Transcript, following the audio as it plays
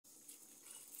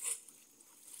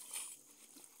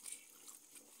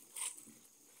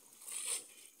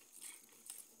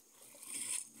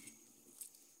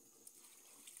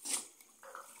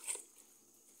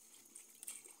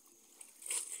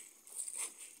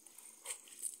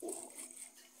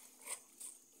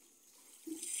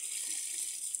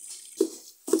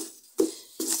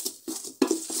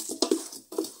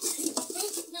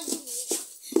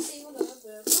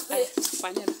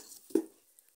compañera.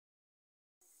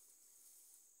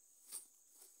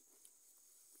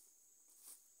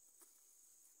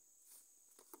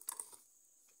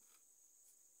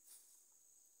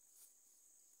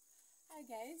 Hi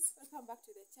guys, welcome back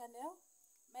to the channel.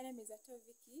 My name is Acholi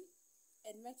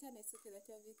and my channel is cooking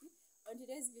Acholi. On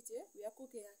today's video, we are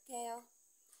cooking Akeyo.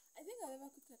 I think I've never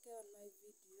cooked Akeyo on my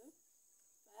video,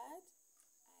 but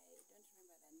I don't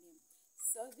remember the name.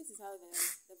 So this is how the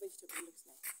vegetable looks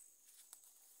like.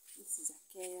 This is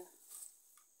Akeyo.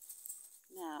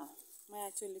 Now, my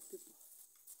Acholi people,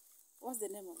 what's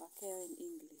the name of Akeyo in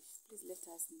English? Please let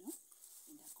us know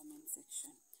in the comment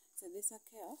section. So this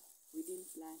Akeyo, we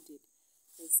didn't plant it.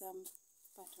 There's some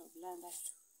part of land that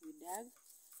we dug,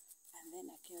 and then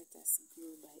Akeyo just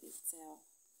grew by itself.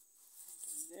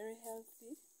 It was very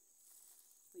healthy.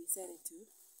 We decided to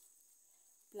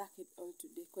pluck it all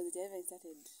today because it even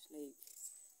started like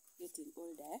getting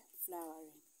older,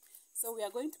 flowering. So we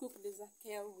are going to cook this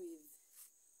Akeyo with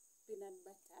peanut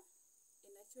butter.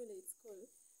 In Acholi it's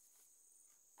called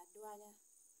adwanya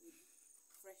with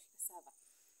fresh cassava.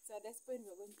 So at this point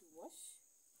we are going to wash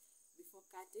before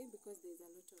cutting because there's a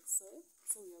lot of soil.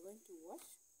 So we are going to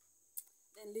wash,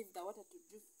 then leave the water to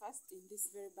drip first in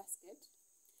this very basket,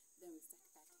 then we start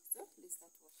cutting. So let's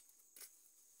start washing.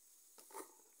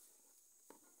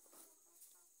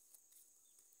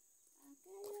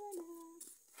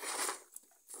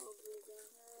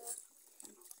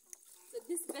 So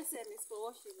this basin is for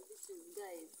washing dishes,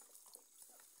 guys.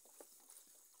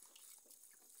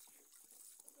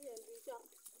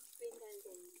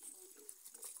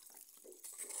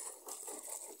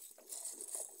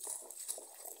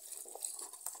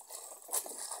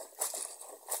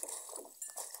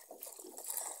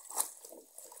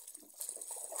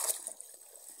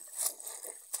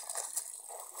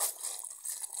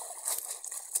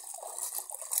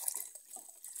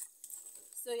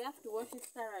 So you have to wash it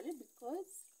thoroughly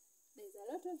because there's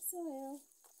a lot of soil.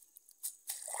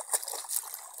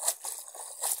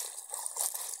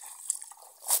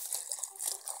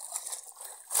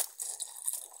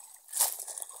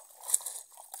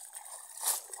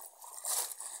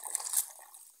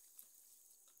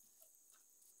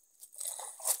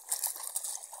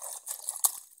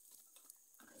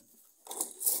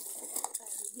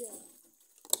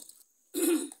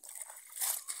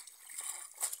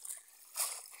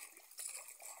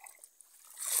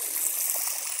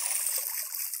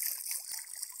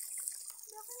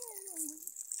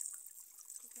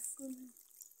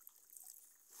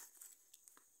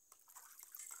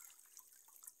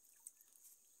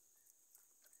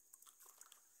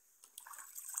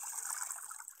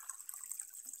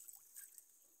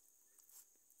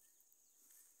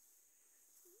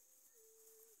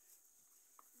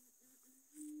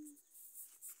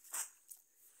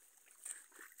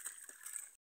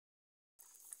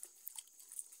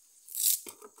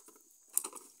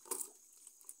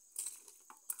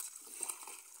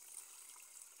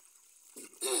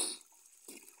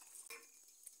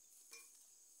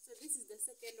 So this is the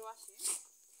second washing.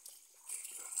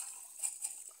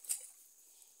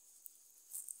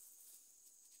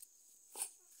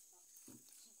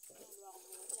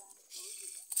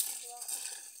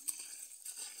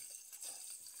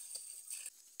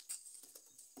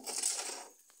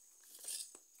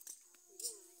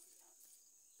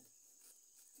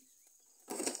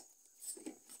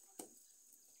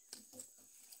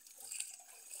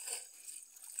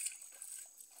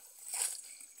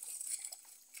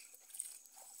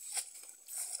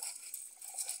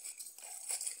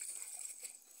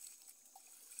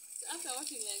 After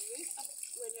washing like this,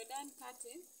 when you're done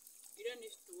cutting, you don't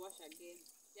need to wash again.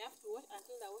 You have to wash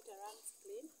until the water runs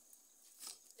clean.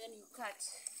 Then you cut.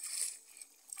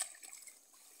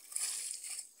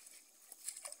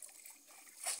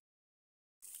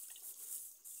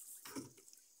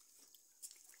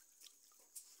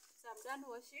 So I'm done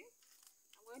washing.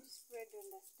 I'm going to spread on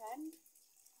the stand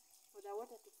for the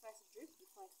water to first drip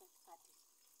before I start cutting.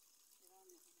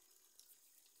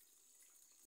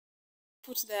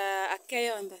 Put the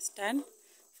Akeyo on the stand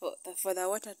for the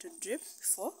water to drip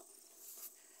before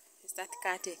you start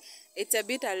cutting. It's a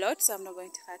bit a lot, so I'm not going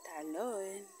to cut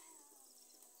alone.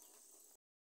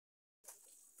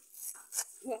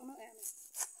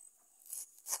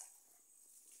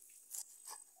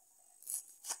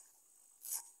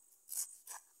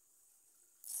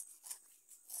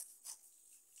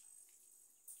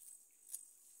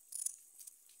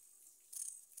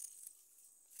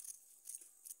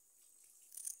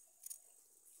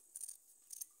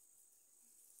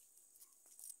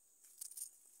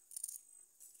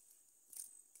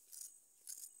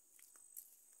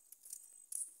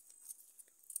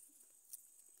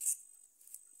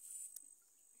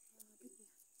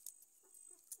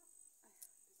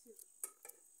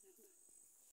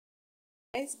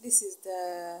 Guys, this is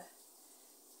the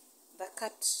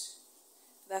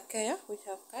Akeyo which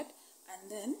I've cut,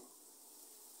 and then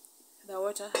the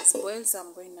water has boiled, so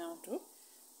I'm going now to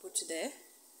put the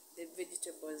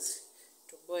vegetables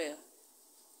to boil.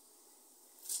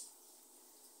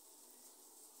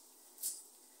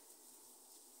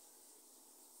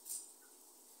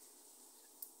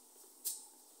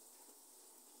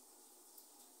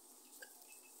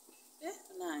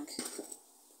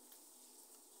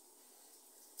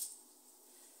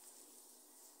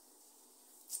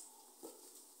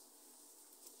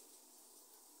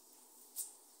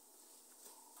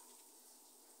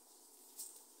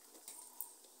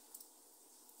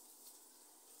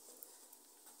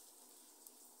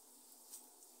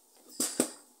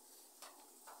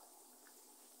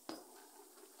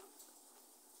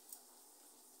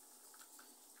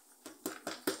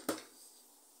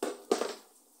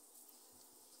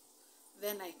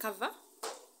 Then I cover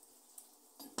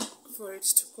for it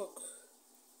to cook.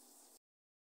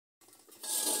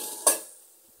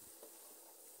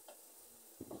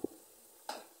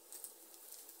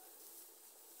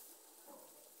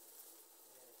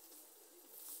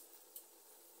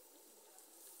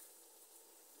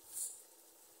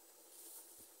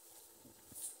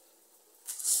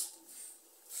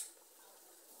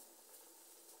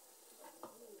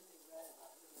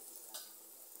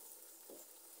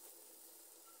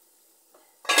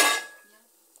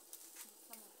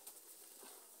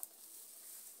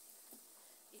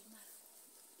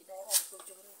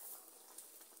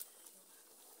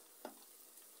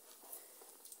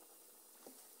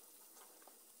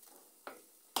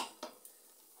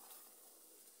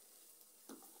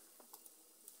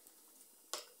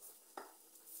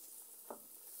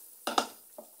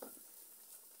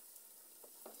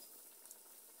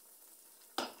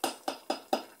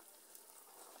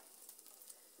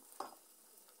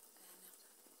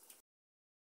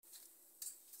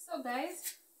 So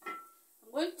guys,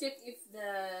 I'm going to check if the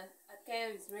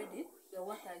Akeyo is ready, the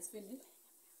water is finished.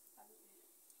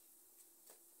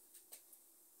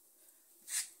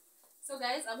 So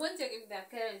guys, I'm going to check if the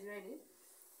Akeyo is ready.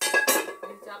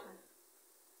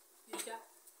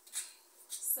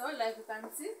 So like you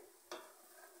can see,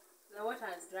 the water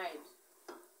has dried.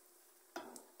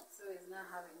 So it's now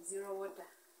having zero water.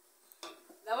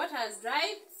 The water has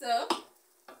dried, so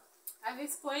at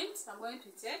this point I'm going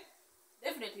to check.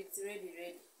 Definitely it's ready.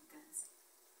 You can see.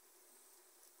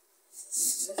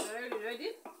 It's already ready.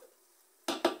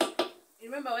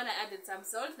 Remember when I added some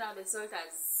salt, now the salt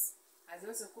has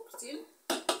also cooked in.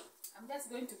 I'm just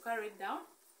going to carry it down.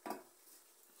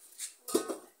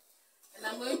 And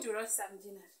I'm going to roast some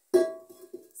ginger.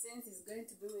 Since it's going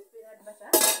to be with peanut butter,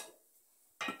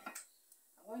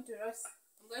 I'm going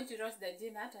to roast the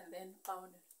ginger and then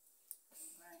pound it.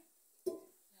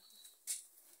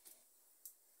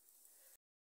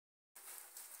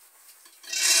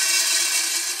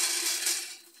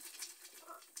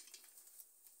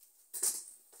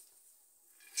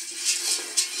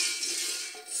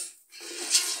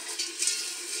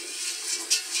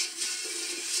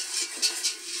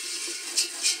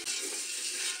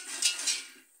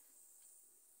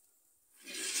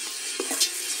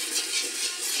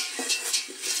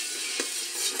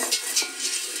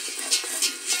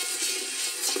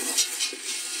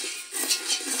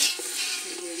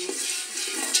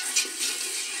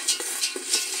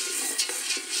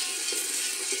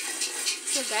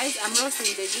 So guys, I'm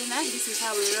roasting the ginger. This is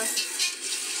how we roast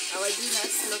our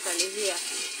gingers locally here.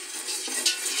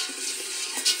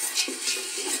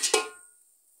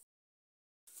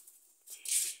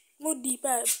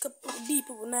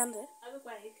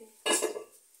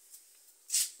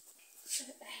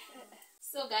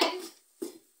 So guys,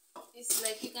 it's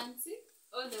like you can see,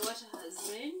 all the water has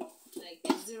drained, like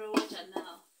there's zero water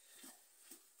now.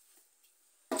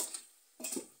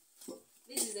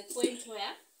 This is the point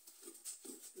where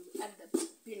we add the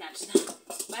peanut now.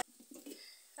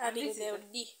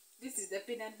 This is the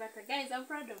peanut butter. Guys, I'm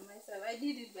proud of myself. I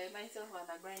did it by myself on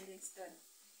a grinding stone.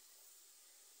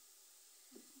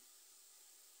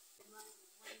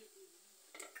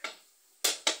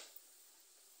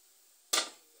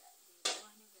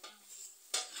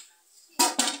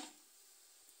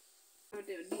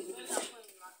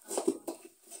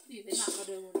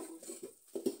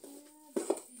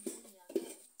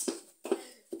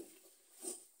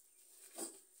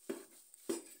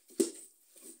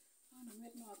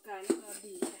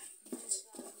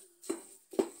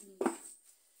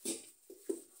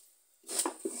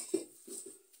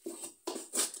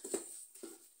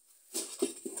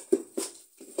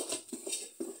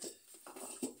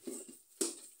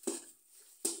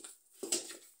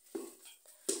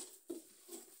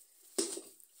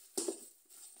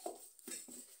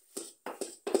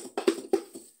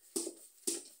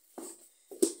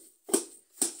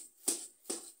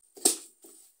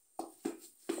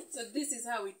 So this is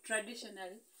how we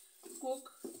traditionally cook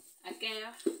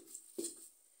akeyo.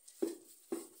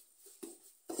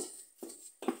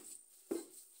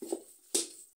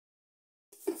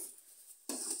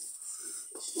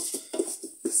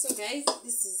 So guys,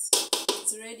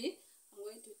 it's ready. I'm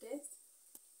going to taste.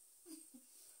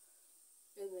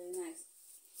 Very, very nice.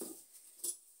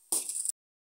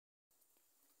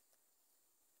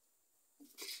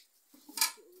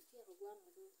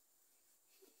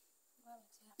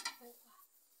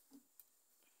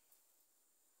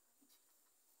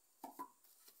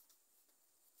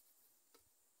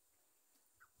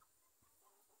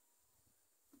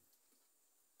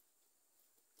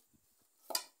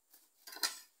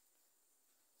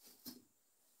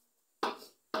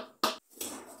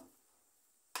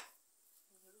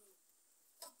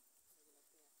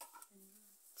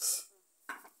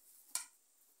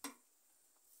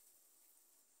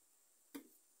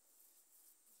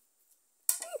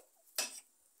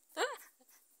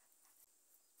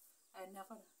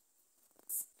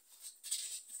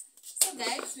 So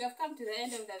guys, we have come to the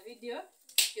end of the video.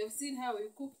 You've seen how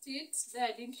we cooked it. There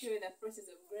I didn't show you the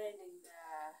process of grinding the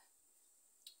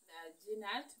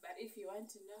ginat, but if you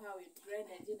want to know how we grind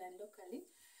the ginat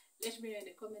locally, let me know in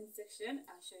the comment section.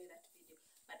 I'll show you that video.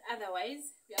 But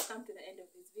otherwise, we have come to the end of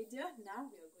this video.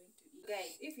 Now we are going to eat.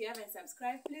 Guys, if you haven't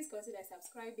subscribed, please consider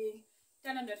subscribing,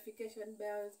 turn on notification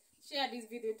bells, share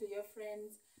this video to your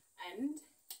friends, and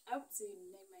I hope to see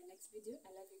you in my next video.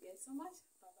 I love you guys so much.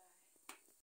 Bye bye.